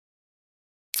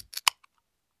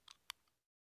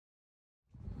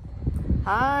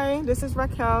Hi, this is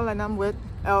Raquel and I'm with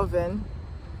Elvin,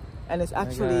 and it's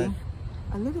actually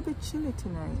a little bit chilly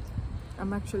tonight.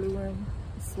 I'm actually wearing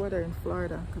a sweater in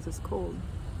Florida because it's cold.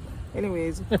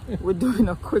 Anyways, we're doing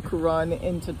a quick run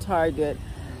into Target.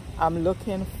 I'm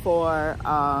looking for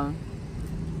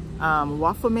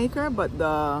waffle maker, but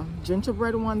the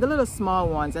gingerbread one, the little small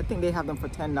ones, I think they have them for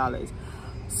 $10.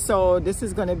 So this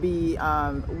is gonna be,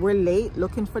 we're late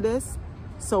looking for this,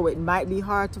 so it might be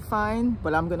hard to find,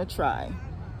 but I'm gonna try.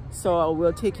 So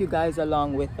we'll take you guys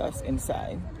along with us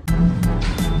inside.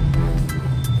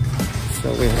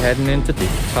 So we're heading into the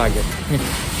Target.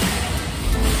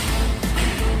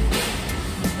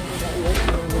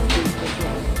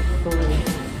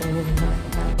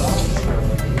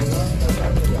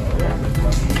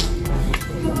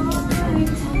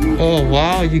 Oh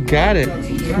wow, you got it.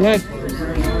 Look,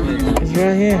 it's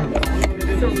right here.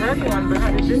 It's a red one, but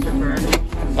had a gingerbread.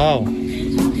 Oh.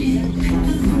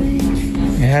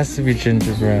 It has to be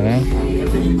gingerbread, huh?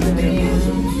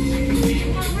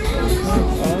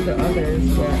 All the others,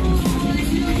 but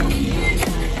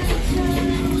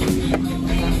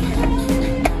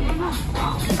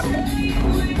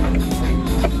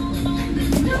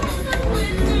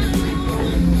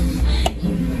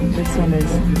this one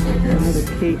is a little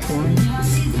cake one.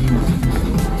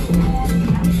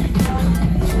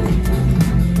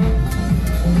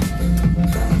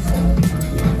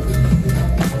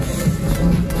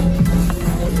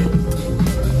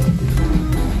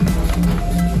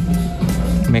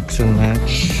 Mix and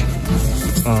match.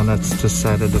 Oh, that's the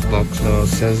side of the box though. It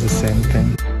says the same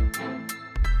thing.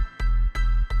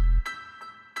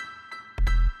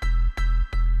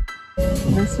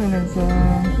 This one is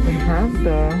it has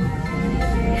the,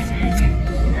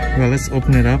 Well, let's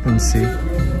open it up and see.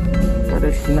 but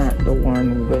it's not the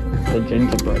one with the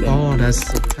gingerbread. Oh, that's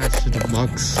attached to the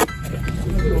box.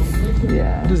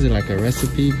 Yeah. What is it, like a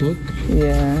recipe book?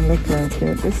 Yeah, look like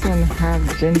it. This one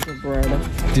has gingerbread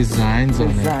Designs on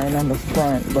it. design on the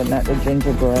front, but not the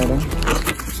gingerbread.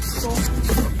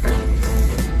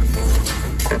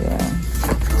 Yeah.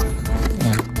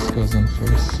 Oh, this goes on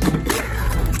first.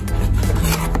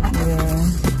 Yeah.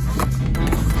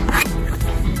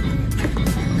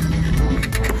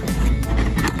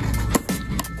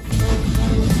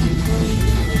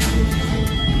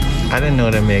 I didn't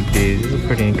know they make these. These are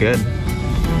pretty good.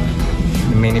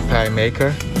 The mini pie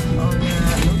maker. Oh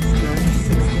yeah, it looks good.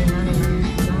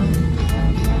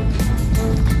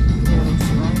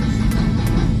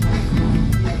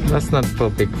 $16.99. Yeah, That's not for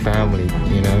big family,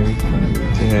 you know.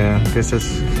 Yeah, this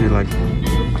is if you like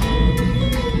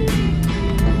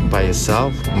by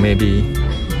yourself, maybe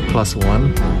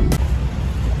 +1.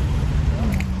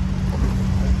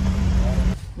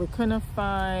 we couldn't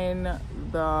find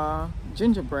the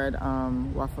gingerbread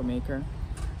waffle maker,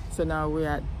 so now we're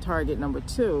at Target number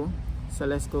 2, so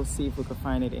let's go see if we can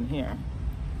find it in here.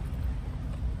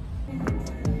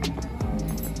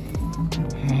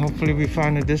 Hopefully we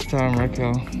find it this time,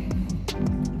 Raquel.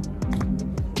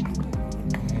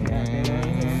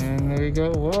 And there we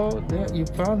go. Whoa, there, you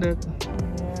found it.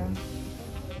 Yeah.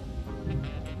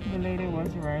 The lady was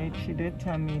right. She did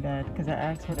tell me that because I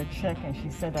asked her to check and she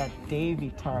said that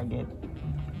Davy Target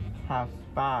have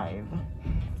 5.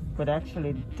 But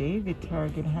actually Davy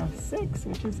Target have 6,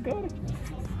 which is good.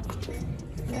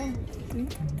 Yeah, see?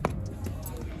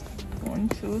 1,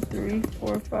 2, 3,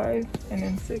 4, 5, and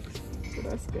then 6. So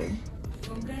that's good.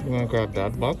 You wanna grab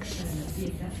that box?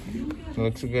 It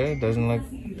looks good. Doesn't look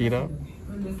beat up.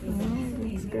 No,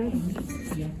 looks good.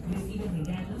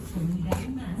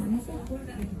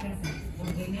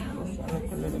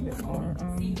 Look a little bit more.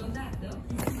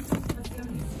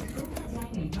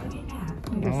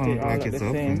 That one looks like it's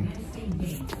open.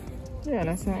 Yeah,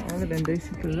 that's how all of them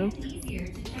basically look.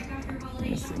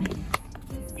 Let's see.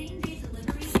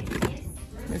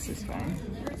 This is fine.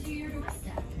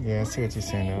 Yeah, I see what you're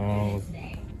saying. They all look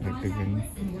like they've been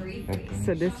open.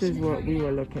 So this is what we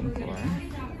were looking for.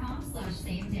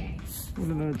 With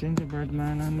a little gingerbread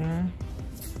man on there.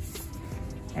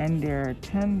 And they're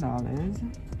 $10.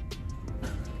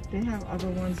 They have other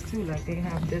ones too, like they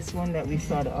have this one that we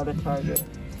saw at the other Target.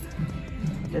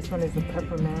 This one is the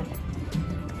peppermint.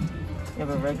 They have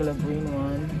a regular green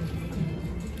one.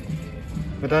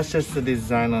 But that's just the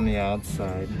design on the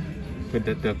outside. With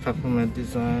the peppermint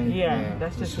design. Yeah,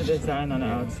 that's just the design on the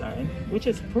outside, which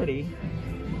is pretty.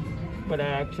 But I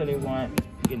actually want,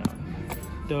 you know,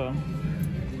 the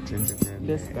Gingerbread.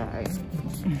 this guy.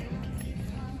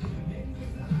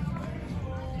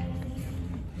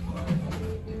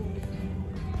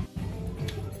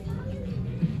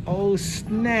 Oh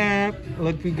snap!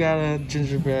 Look, we got a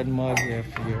gingerbread mug here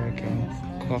for you, okay?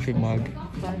 coffee mug.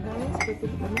 $5? Let me see.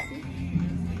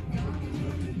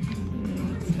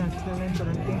 It's not telling, but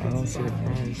I think I don't it's see the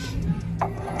price.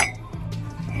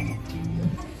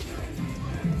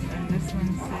 And this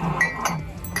one says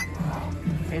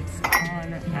it's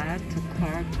on add to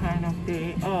cart kind of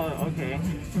thing. Oh, okay.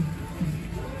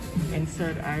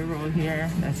 Insert eye roll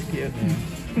here. That's cute. Yeah.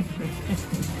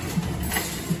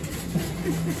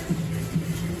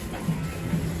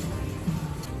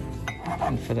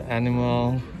 And for the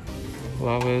animal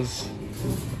lovers,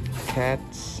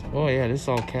 cats. Oh yeah, this is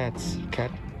all cats. Cat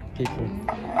people.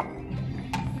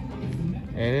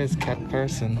 It is cat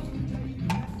person.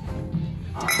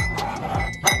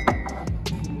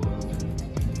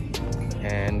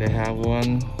 And they have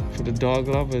one for the dog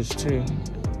lovers too.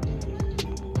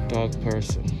 Dog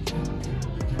person.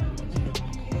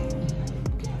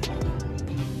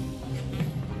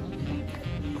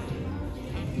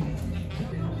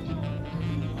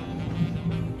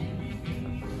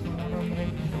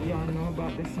 Y'all know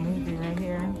about this movie right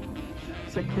here.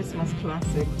 It's a Christmas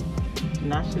classic.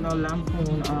 National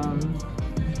Lampoon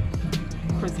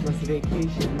Christmas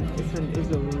Vacation. It's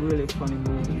a really funny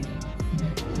movie.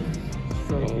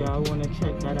 So if y'all want to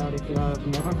check that out, if y'all have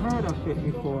never heard of it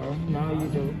before, now you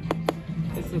do.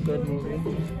 It's a good movie.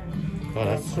 Oh,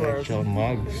 that's actual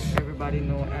mugs. Everybody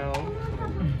know Elle.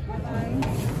 Hi.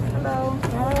 Hello.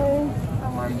 Hi.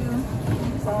 How are you?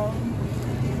 So,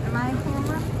 Am I on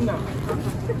camera? no.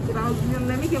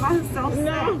 Let me get myself set.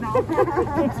 No. No.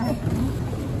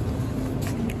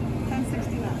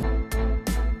 1069.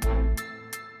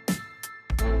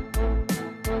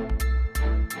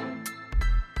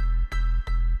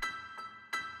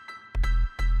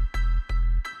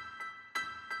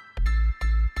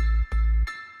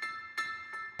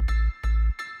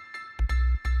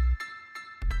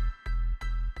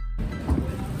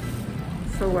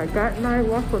 So I got my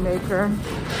waffle maker.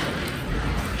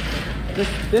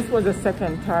 This was a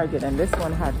second Target, and this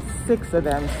one had 6 of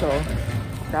them, so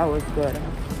that was good.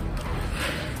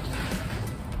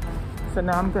 So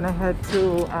now I'm gonna head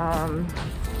to oh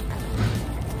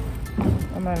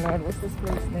my lord, what's this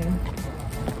place name?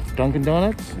 Dunkin'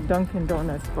 Donuts? Dunkin'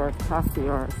 Donuts for a coffee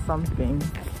or something.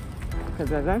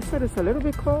 Because as I said, it's a little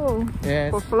bit cold. Yeah,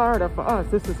 for Florida. For us,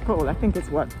 this is cold. I think it's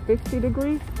what, 50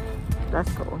 degrees?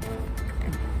 That's cold.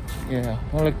 yeah.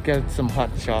 I want to get some hot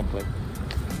chocolate.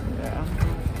 Yeah.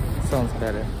 Sounds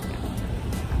better.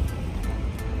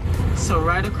 So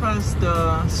right across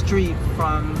the street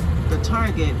from the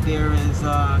Target, there is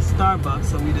a Starbucks.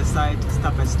 So we decided to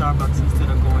stop at Starbucks instead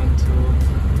of going to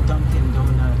Dunkin'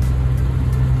 Donuts.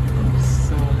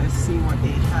 So let's see what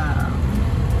they have.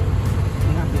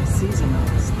 They have their seasonal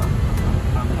stuff.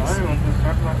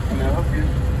 Can I help you?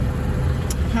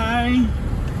 Hi.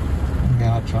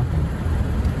 Yeah, hot chocolate.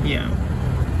 Yeah.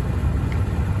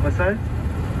 What size?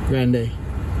 Grande.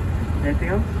 Anything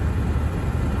else?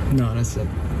 No, that's it.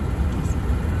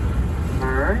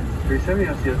 Alright. 370,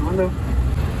 I'll see you at the window.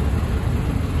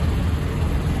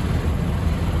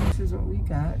 This is what we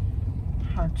got.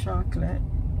 Hot chocolate.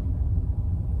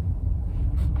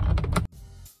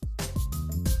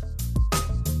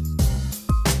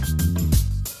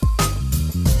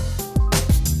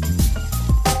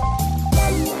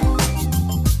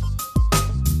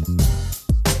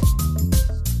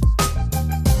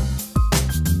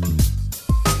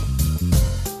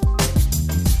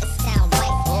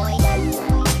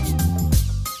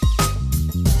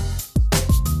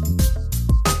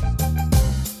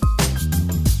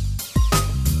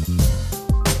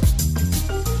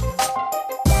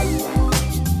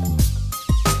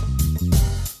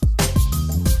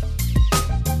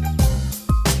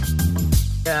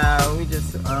 We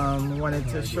just wanted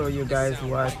to show you guys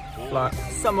what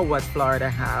some of what Florida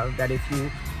have, that if you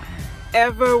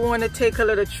ever want to take a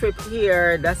little trip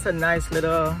here, that's a nice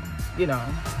little, you know,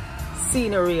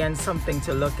 scenery and something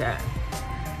to look at.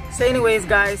 So anyways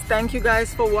guys, thank you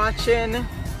guys for watching,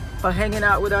 for hanging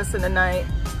out with us in the night.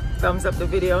 Thumbs up the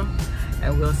video,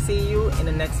 and we'll see you in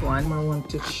the next one. I want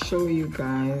to show you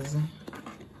guys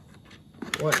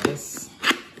what this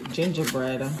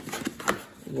gingerbread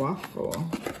waffle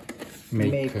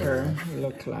maker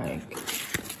look like.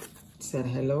 It said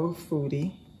hello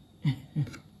foodie.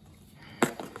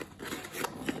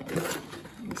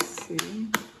 Let's see.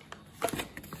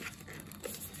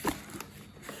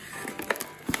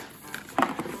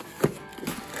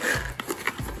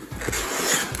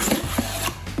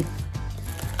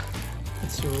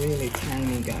 It's really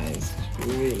tiny, guys. It's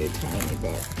really tiny,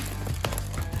 but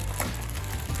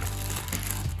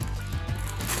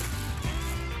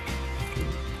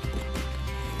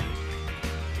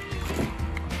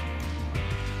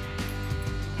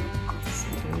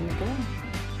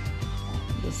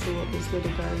to see what this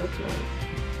little guy looked like.